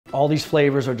All these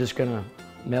flavors are just gonna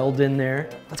meld in there.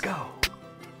 Let's go.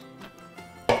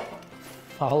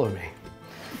 Follow me.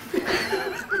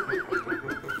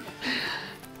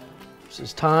 This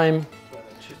is thyme,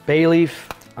 bay leaf.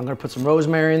 I'm gonna put some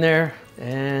rosemary in there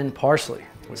and parsley.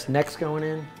 What's next going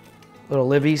in? Little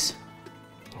Libby's.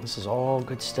 This is all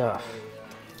good stuff.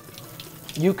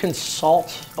 You can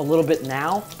salt a little bit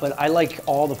now, but I like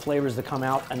all the flavors that come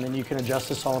out, and then you can adjust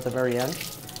the salt at the very end.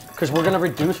 Because we're gonna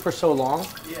reduce for so long.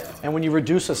 Yeah. And when you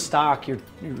reduce a stock, you're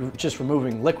just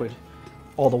removing liquid,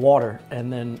 all the water,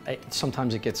 and then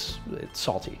sometimes it's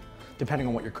salty, depending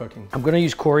on what you're cooking. I'm gonna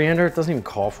use coriander. It doesn't even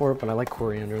call for it, but I like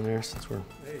coriander in there since we're,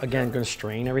 again, gonna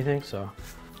strain everything, so.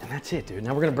 And that's it, dude.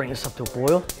 Now we're gonna bring this up to a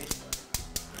boil.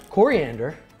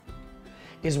 Coriander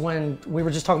is when we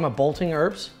were just talking about bolting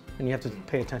herbs, and you have to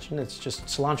pay attention. It's just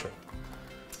cilantro.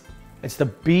 It's the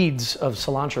beads of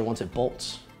cilantro once it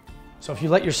bolts. So if you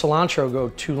let your cilantro go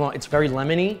too long, it's very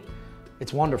lemony.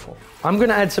 It's wonderful. I'm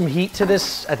gonna add some heat to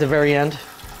this at the very end.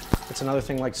 It's another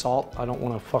thing like salt. I don't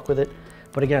wanna fuck with it.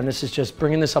 But again, this is just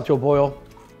bringing this up to a boil,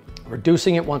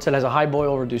 reducing it. Once it has a high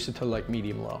boil, reduce it to like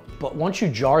medium low. But once you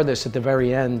jar this at the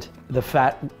very end, the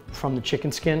fat from the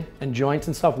chicken skin and joints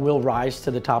and stuff will rise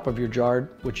to the top of your jar,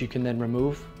 which you can then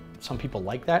remove. Some people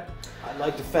like that. I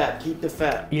like the fat, keep the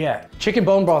fat. Yeah, chicken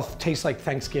bone broth tastes like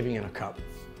Thanksgiving in a cup.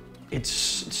 It's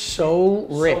so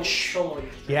rich. So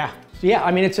yeah, yeah.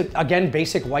 I mean, it's again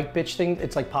basic white bitch thing.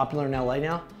 It's like popular in LA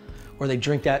now, where they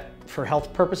drink that for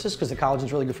health purposes because the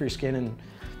collagen's really good for your skin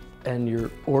and your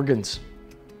organs.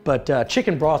 But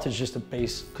chicken broth is just a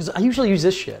base because I usually use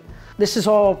this shit. This is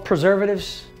all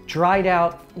preservatives, dried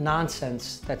out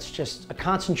nonsense. That's just a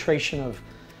concentration of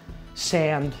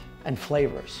sand and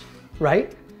flavors,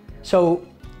 right? So,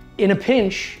 in a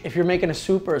pinch, if you're making a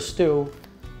soup or a stew,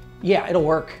 yeah, it'll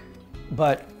work.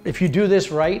 But if you do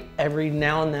this right every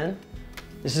now and then,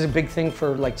 this is a big thing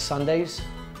for like Sundays.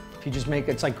 If you just make,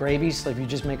 it's like gravy, so if you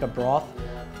just make a broth,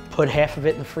 put half of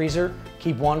it in the freezer,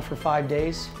 keep one for 5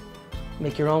 days,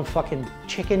 make your own fucking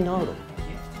chicken noodle.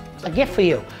 It's a gift for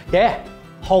you. Yeah,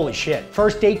 holy shit.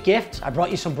 First date gift, I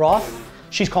brought you some broth.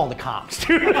 She's calling the cops,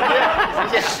 dude.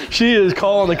 Yeah. She is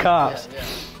calling the cops.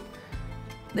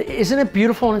 Yeah. Isn't it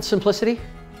beautiful in its simplicity?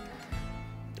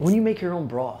 When you make your own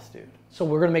broth, dude. So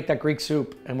we're gonna make that Greek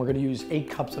soup and we're gonna use 8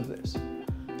 cups of this.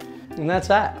 And that's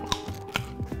that.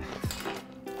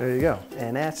 There you go.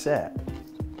 And that's that.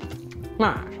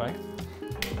 Nah, right?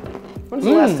 When's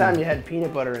the last time you had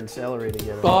peanut butter and celery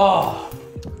together? Oh,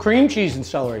 cream cheese and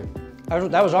celery.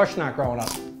 That was our snack growing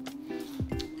up.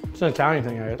 It's an Italian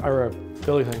thing, or a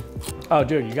Philly thing. Oh,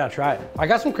 dude, you gotta try it. I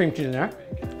got some cream cheese in there.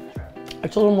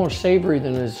 It's a little more savory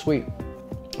than it is sweet.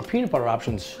 A peanut butter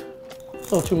option's a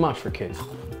little too much for kids.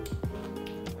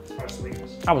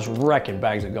 I was wrecking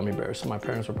bags of gummy bears, so my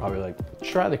parents were probably like,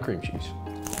 try the cream cheese.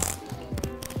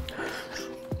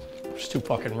 There's 2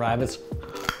 fucking rabbits.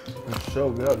 It's so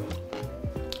good.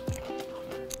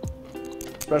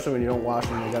 Especially when you don't wash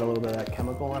them, they got a little bit of that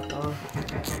chemical left on them.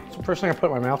 It's the first thing I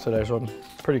put in my mouth today, so I'm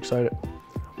pretty excited.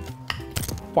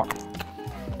 Fuck.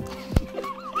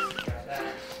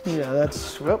 Yeah,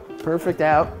 that's, well, perfect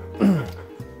out. You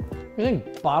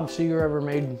think Bob Seger ever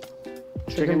made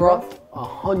chicken broth?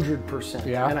 100%.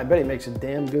 Yeah? And I bet he makes a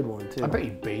damn good one, too. I bet he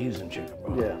bathes in chicken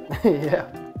broth. Yeah, yeah.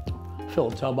 Fill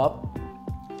a tub up,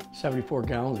 74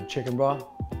 gallons of chicken broth,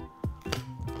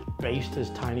 based his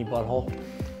tiny butthole.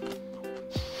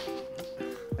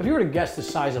 If you were to guess the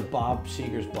size of Bob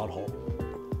Seger's butthole,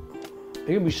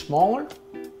 it could be smaller?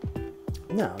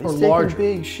 No, he's or taking larger.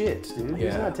 Big shits, dude. Yeah.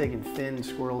 He's not taking thin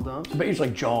squirrel dumps. I bet he's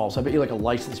like Jaws. I bet you like a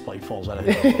license plate falls out of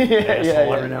his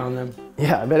asshole every now and then.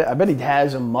 Yeah, I bet he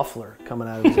has a muffler coming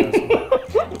out of his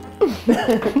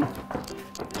asshole.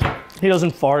 He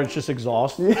doesn't fart, it's just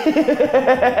exhaust.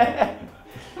 It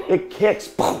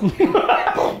kicks.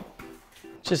 It's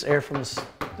just air from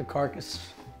the carcass.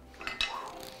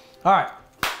 All right.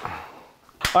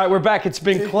 All right, we're back. It's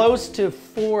been close to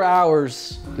 4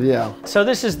 hours. Yeah. So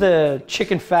this is the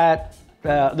chicken fat,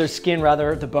 the skin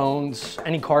rather, the bones,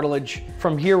 any cartilage.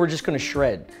 From here, we're just gonna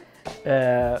shred.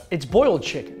 It's boiled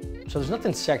chicken, so there's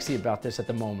nothing sexy about this at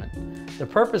the moment. The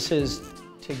purpose is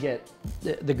to get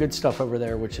the good stuff over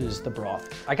there, which is the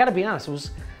broth. I gotta be honest, it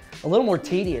was a little more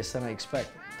tedious than I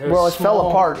expected. Well, it fell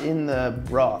apart in the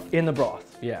broth. In the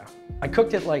broth, yeah. I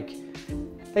cooked it like,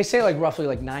 they say like roughly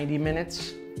like 90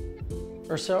 minutes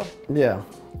or so. Yeah.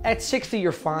 At 60,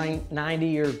 you're fine. 90,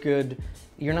 you're good.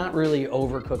 You're not really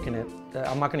overcooking it.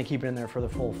 I'm not gonna keep it in there for the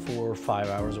full 4 or 5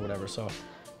 hours or whatever. So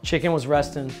chicken was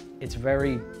resting. It's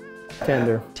very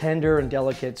tender and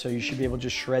delicate. So you should be able to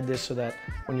just shred this so that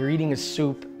when you're eating a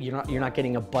soup, you're not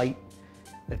getting a bite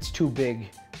that's too big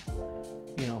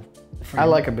you know. I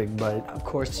like a big bite. Of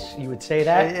course, you would say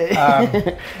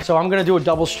that. So I'm gonna do a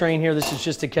double strain here. This is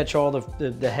just to catch all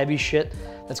the heavy shit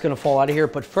that's gonna fall out of here.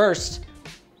 But first,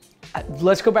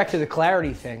 let's go back to the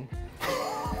clarity thing.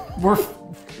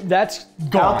 That's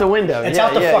gone. Out the window. It's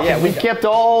out the fucking window. We kept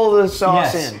all the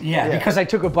sauce in. Yeah, because I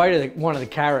took a bite of one of the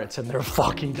carrots and they're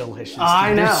fucking delicious.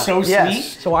 I know. They're so Yes.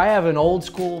 sweet. So I have an old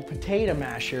school potato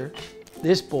masher.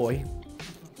 This boy,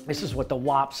 this is what the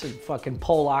Wops and fucking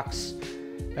Polacks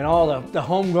and all the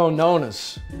homegrown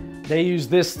Nonas, they use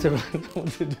this to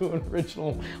do an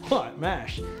original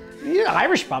mash. Yeah,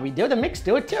 Irish probably do. The mix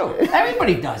do it too.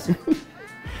 Everybody does it.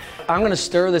 I'm gonna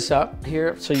stir this up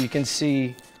here so you can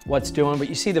see what's doing, but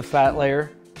you see the fat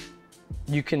layer?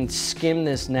 You can skim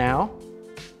this now.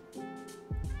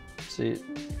 See,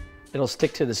 it'll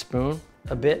stick to the spoon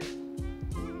a bit.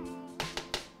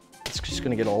 It's just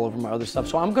gonna get all over my other stuff.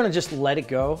 So I'm gonna just let it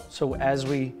go. So as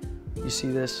you see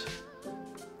this,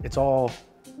 it's all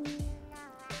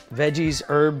veggies,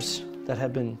 herbs that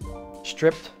have been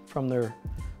stripped from their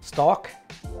stalk.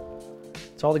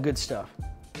 It's all the good stuff.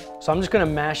 So I'm just gonna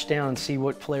mash down and see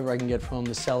what flavor I can get from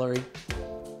the celery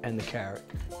and the carrot.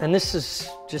 And this is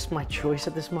just my choice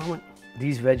at this moment.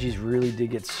 These veggies really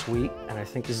did get sweet, and I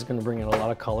think this is gonna bring in a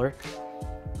lot of color.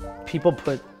 People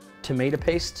put tomato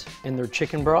paste in their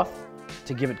chicken broth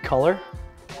to give it color,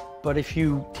 but if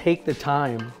you take the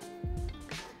time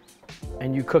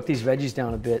and you cook these veggies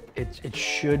down a bit, it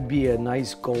should be a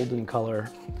nice golden color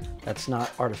that's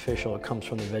not artificial. It comes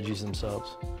from the veggies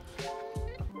themselves.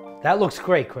 That looks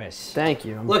great, Chris. Thank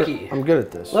you. Looky. I'm good at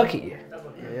this. Looky.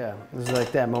 Yeah, this is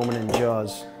like that moment in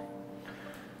Jaws.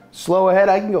 Slow ahead?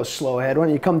 I can go slow ahead. Why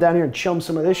don't you come down here and chum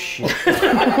some of this shit?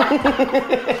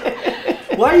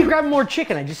 Why are you grabbing more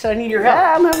chicken? I just said I need your help.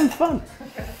 Yeah, I'm having fun.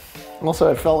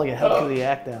 Also, it felt like it helped with the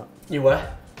act out. You what?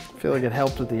 I feel like it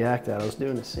helped with the act out. I was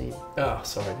doing the scene. Oh,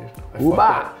 sorry, dude.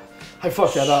 Ooh-bah. I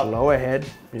fucked that up. Slow ahead,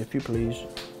 if you please.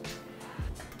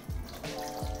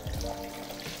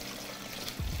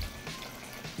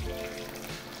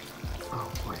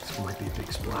 Oh boy, this might be a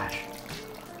big splash.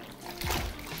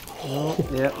 Oh,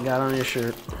 yep, got on your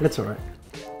shirt. That's all right.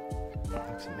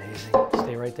 Looks amazing.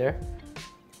 Stay right there.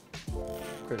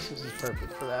 Chris, this is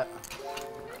perfect for that.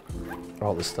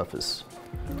 All this stuff is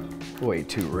way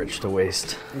too rich to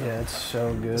waste. Yeah, it's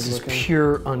so good This looking. is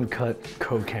pure uncut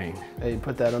cocaine. Hey,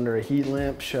 put that under a heat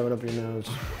lamp, shove it up your nose.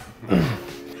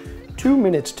 2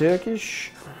 minutes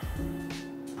Turkish.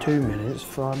 2 minutes,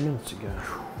 5 minutes ago.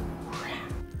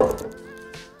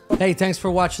 Hey, thanks for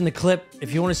watching the clip.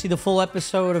 If you want to see the full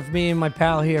episode of me and my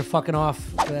pal here fucking off,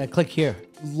 click here.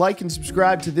 Like and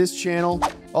subscribe to this channel.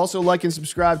 Also like and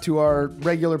subscribe to our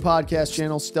regular podcast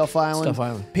channel, Stuff Island. Stuff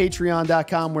Island.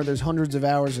 Patreon.com, where there's hundreds of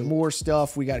hours of more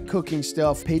stuff. We got cooking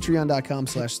stuff.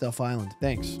 Patreon.com/Stuff Island.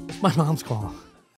 Thanks. My mom's calling.